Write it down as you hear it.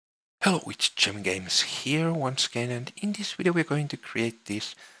Hello, it's Gem Games here once again, and in this video we're going to create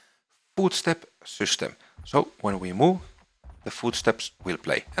this footstep system. So when we move, the footsteps will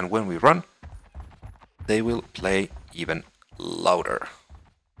play, and when we run, they will play even louder.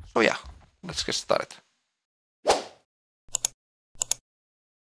 So yeah, let's get started.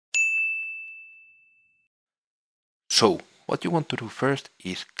 So what you want to do first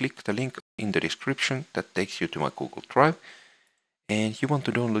is click the link in the description that takes you to my Google Drive, and you want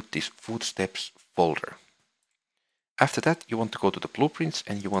to download this footsteps folder. After that, you want to go to the blueprints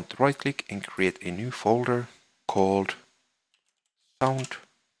and you want to right click and create a new folder called sound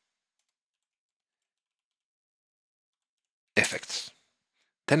effects.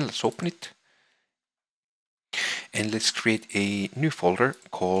 Then let's open it and let's create a new folder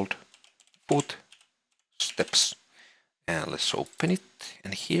called Footsteps. And let's open it,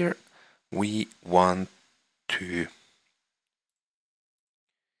 and here we want to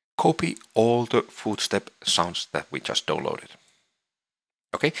copy all the footstep sounds that we just downloaded.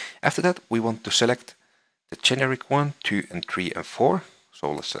 Okay, after that we want to select the generic 1, 2 and 3 and 4.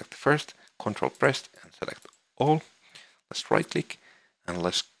 So let's select the first, control pressed and select all. Let's right click and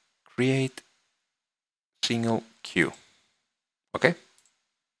let's create single queue. Okay,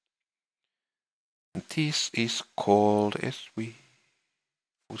 and this is called SV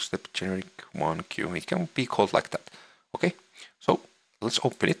footstep generic 1 queue. It can be called like that. Okay, so let's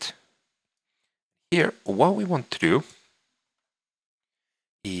open it. Here what we want to do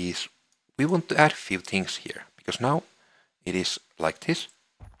is we want to add a few things here, because now it is like this.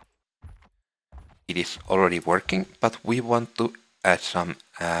 It is already working, but we want to add some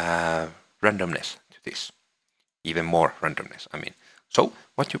randomness to this. Even more randomness, I mean. So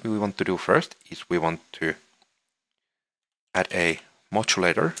what we want to do first is we want to add a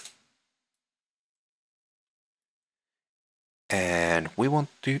modulator, and we want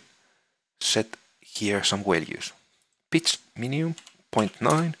to set here some values. Pitch minimum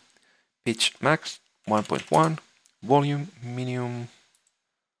 0.9, pitch max 1.1, volume minimum,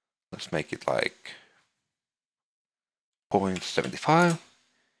 let's make it like 0.75,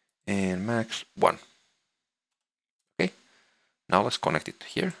 and max 1. Okay, now let's connect it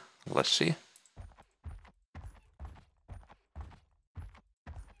here. Let's see.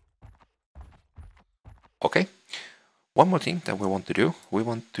 Okay, one more thing that we want to do, we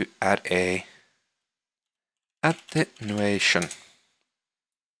want to add a attenuation.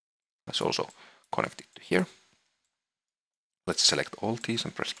 Let's also connect it to here. Let's select all these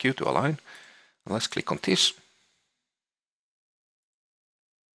and press Q to align. And let's click on this.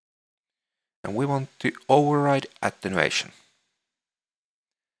 And we want to override attenuation.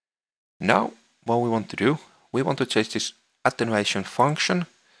 Now, what we want to do, we want to change this attenuation function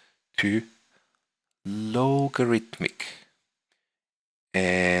to logarithmic.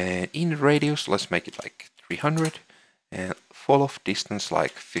 And in radius, let's make it like 300, and fall off distance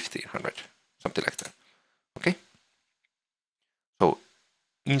like 1500, something like that. Okay. So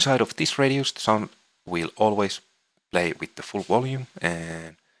inside of this radius, the sound will always play with the full volume,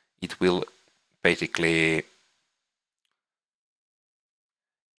 and it will basically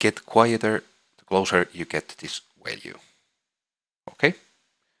get quieter the closer you get to this value. Okay.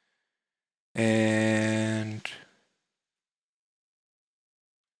 And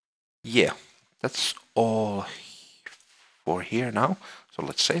yeah, that's all for here now. So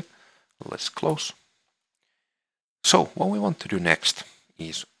let's save, let's close. So what we want to do next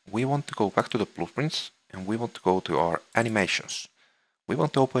is we want to go back to the blueprints and we want to go to our animations. We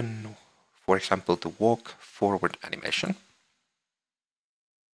want to open, for example, the walk forward animation.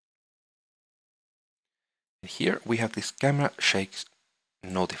 And here we have this camera shakes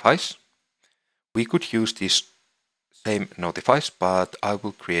notifies. We could use this same notifies, but I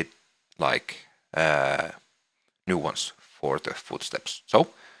will create like new ones for the footsteps. So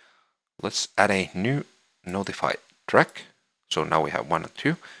let's add a new notify track. So now we have 1 and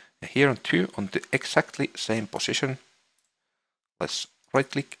 2. And here on 2 on the exactly same position, let's right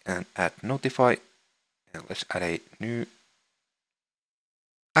click and add notify, and let's add a new.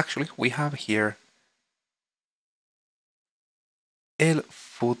 Actually, we have here L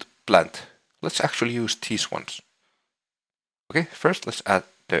foot plant. Let's actually use these ones. Okay, first let's add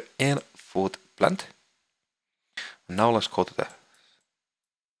the L foot plant. Now let's go to the.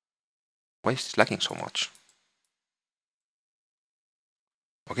 Why is this lagging so much?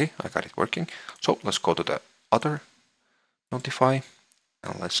 Okay, I got it working. So let's go to the other notify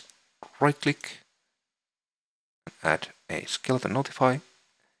and let's right click and add a skeleton notify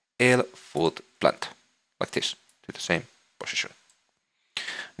L foot plant, like this, to the same position.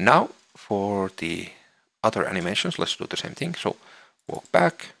 Now for the other animations, let's do the same thing. So walk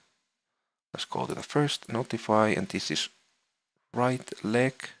back, Let's go to the first notify, and this is right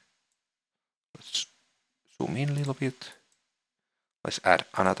leg. Let's zoom in a little bit. Let's add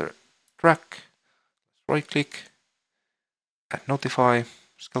another track. Right click, add notify,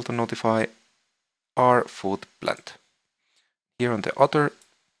 skeleton notify, R foot blend. Here on the other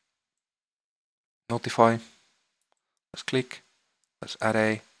notify, let's click, let's add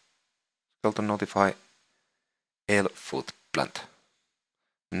a skeleton notify, L foot blend.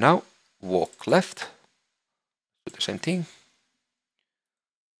 Now walk left, do the same thing.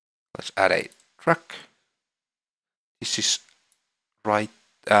 Let's add a track. This is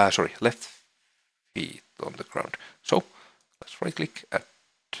left feet on the ground. So let's right click, add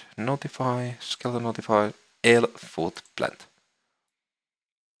notify, skeleton notify, L foot blend.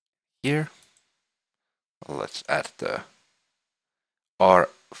 Here, let's add the R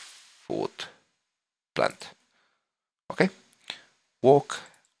foot blend. Okay, walk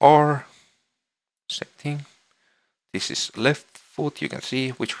R, same thing. This is left foot, you can see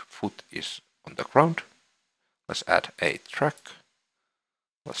which foot is on the ground. Let's add a track.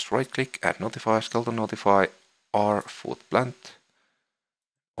 Let's right click, add notify, skeleton notify, R foot blend.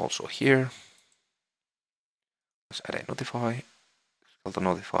 Also here, let's add a notify, skeleton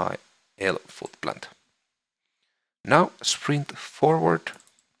notify, L foot blend. Now sprint forward.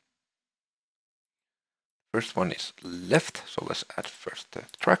 First one is left, so let's add first the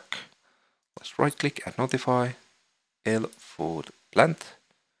track. Let's right click, add notify, L foot blend.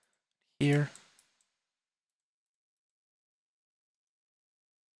 Here,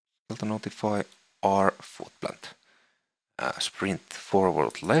 skeleton notify, R foot blend. Sprint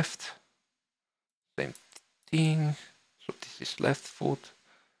forward left, same thing. So this is left foot.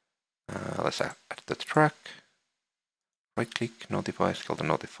 Let's add the track. Right click, notify, skeleton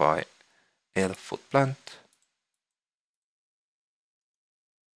notify, L foot blend.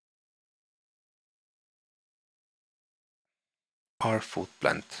 R foot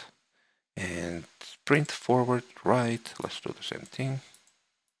blend. And sprint forward right. Let's do the same thing.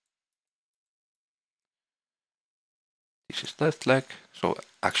 This is left leg. So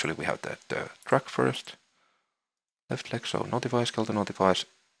actually we have the track first. Left leg, so notify, skeleton notifies,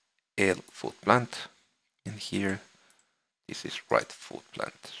 L foot blend. And here, this is right foot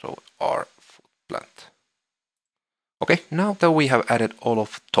blend, so R foot blend. Okay, now that we have added all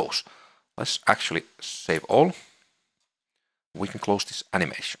of those, let's actually save all. We can close this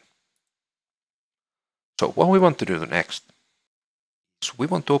animation. So what we want to do next is we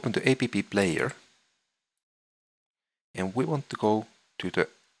want to open the APP player, and we want to go to the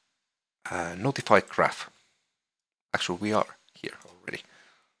notified graph. Actually, we are here already.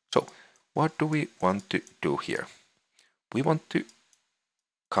 So what do we want to do here? We want to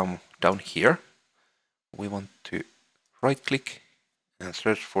come down here. We want to right click and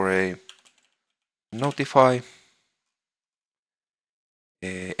search for a notify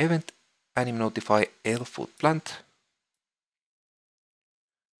event anim notify L foot blend.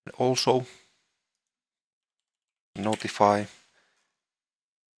 And also notify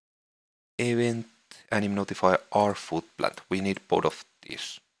event anim notify R foot blend. We need both of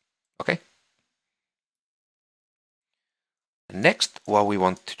these. Okay. Next, what we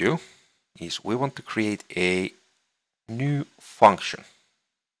want to do is we want to create a new function.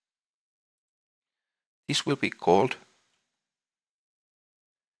 This will be called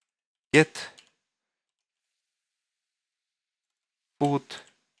get foot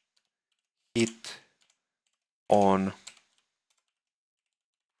hit on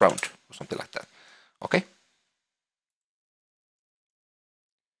ground or something like that. Okay.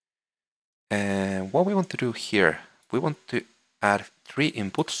 And what we want to do here, we want to add 3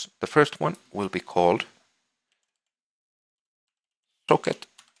 inputs. The first one will be called socket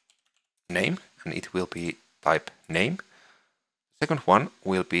name, and it will be type name. The second one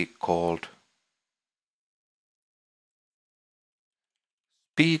will be called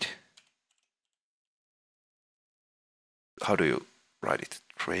speed. How do you write it?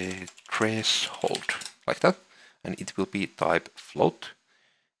 Threshold, like that. And it will be type float.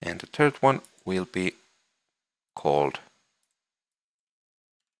 And the third one will be called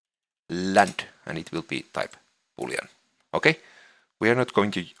land, and it will be type boolean. Okay, we are not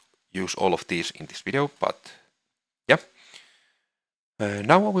going to use all of these in this video, but yeah.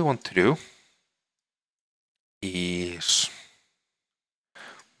 Now what we want to do is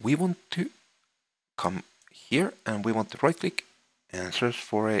we want to come here and we want to right click and search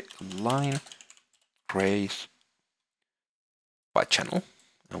for a line trace by channel,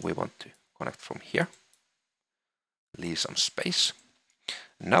 and we want to connect from here, leave some space.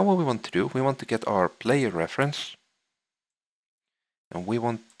 Now what we want to do, we want to get our player reference, and we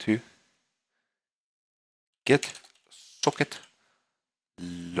want to get socket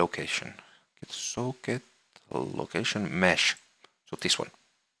location. Get socket location mesh. So this one.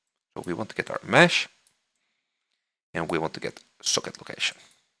 So we want to get our mesh and we want to get socket location.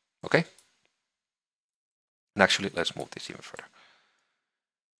 Okay? And actually, let's move this even further.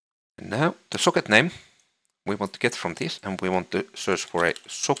 And now the socket name we want to get from this, and we want to search for a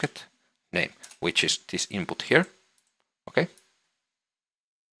socket name, which is this input here. Okay?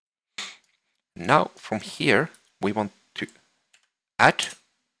 Now from here, we want to add,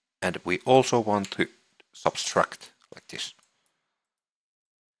 and we also want to subtract like this.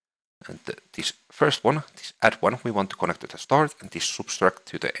 And this first one, this add one, we want to connect to the start, and this subtract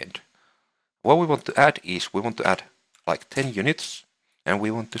to the end. What we want to add is we want to add like 10 units, and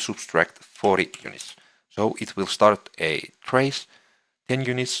we want to subtract 40 units. So it will start a trace 10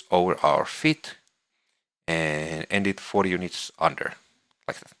 units over our feet and end it 40 units under,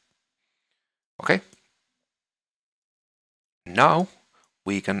 like that. Okay? Now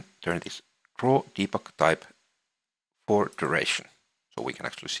we can turn this draw debug type for duration, so we can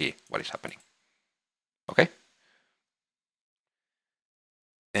actually see what is happening. Okay?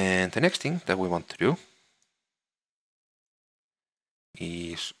 And the next thing that we want to do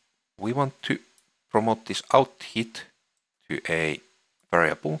is we want to promote this out hit to a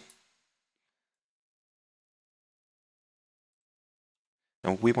variable.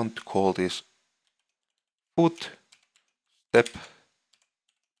 And we want to call this Footstep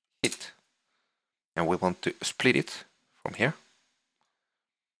hit. And we want to split it from here.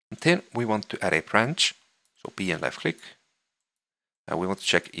 And then we want to add a branch. So B and left click. And we want to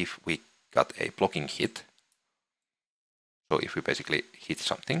check if we got a blocking hit. So if we basically hit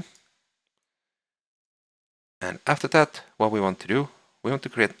something. And after that, what we want to do, we want to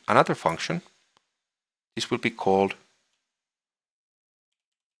create another function. This will be called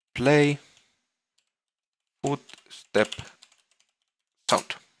play footstep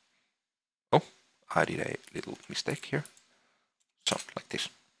sound. Oh, I did a little mistake here. Sound like this.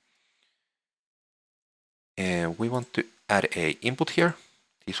 And we want to add a input here.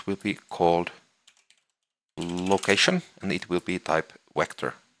 This will be called location, and it will be type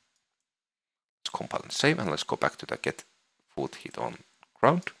vector. Let's compile and save, and let's go back to the get foot hit on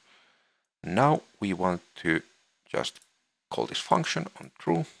ground. Now we want to just call this function on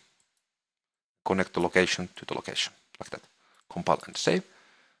true, connect the location to the location, like that. Compile and save.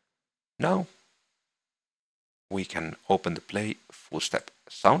 Now we can open the play footstep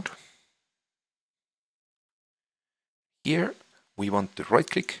sound. Here we want to right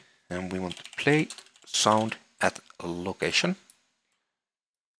click and we want to play sound at a location.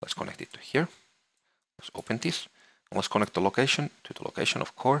 Let's connect it to here. Let's open this. And let's connect the location to the location,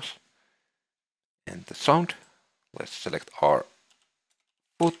 of course. And the sound, let's select our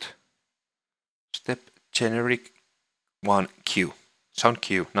footstep generic 1Q. Sound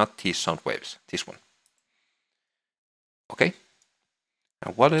Q, not these sound waves, this one. Okay.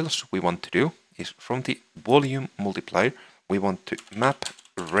 And what else we want to do is from the volume multiplier, we want to map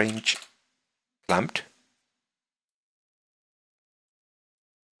range clamped.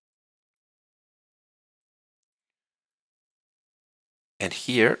 And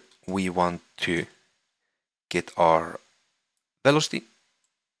here we want to get our velocity,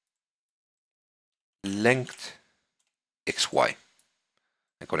 length, XY,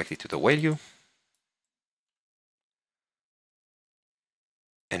 and connect it to the value.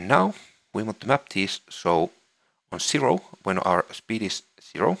 And now we want to map this so on 0, when our speed is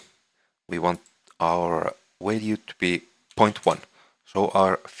 0, we want our value to be 0.1. So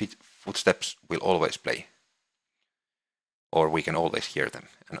our footsteps will always play, or we can always hear them.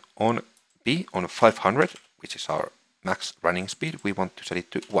 And on B, on 500, which is our max running speed, we want to set it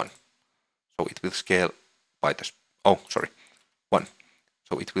to 1. So it will scale by the 1.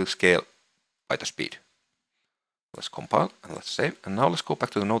 So it will scale by the speed. Let's compile and let's save. And now let's go back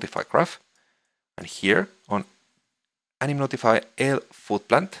to the notify graph. And here on anim notify L foot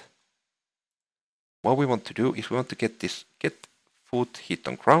plant, what we want to do is we want to get this get foot hit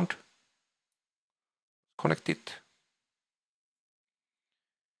on ground. Connect it.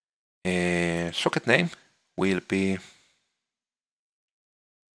 Socket name will be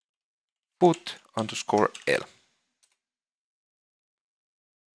foot_L.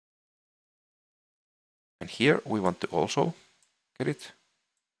 And here we want to also get it.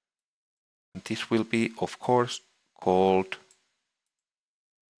 And this will be, of course, called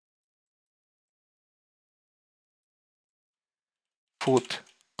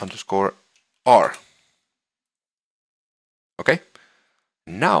foot_R. Okay.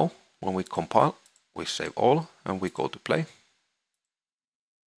 Now, when we compile, we save all and we go to play.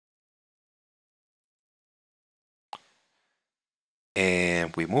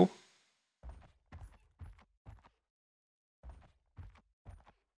 and we move.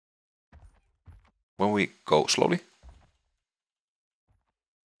 When we go slowly,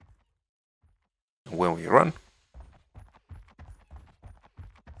 when we run,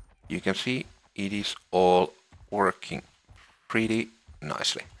 you can see it is all working pretty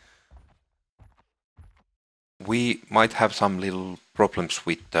nicely. We might have some little problems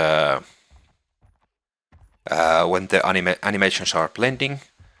with when the animations are blending,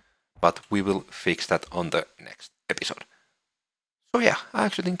 but we will fix that on the next episode. So yeah, I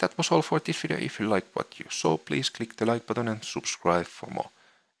actually think that was all for this video. If you liked what you saw, please click the like button and subscribe for more.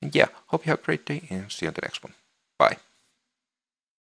 And yeah, hope you have a great day and see you on the next one. Bye.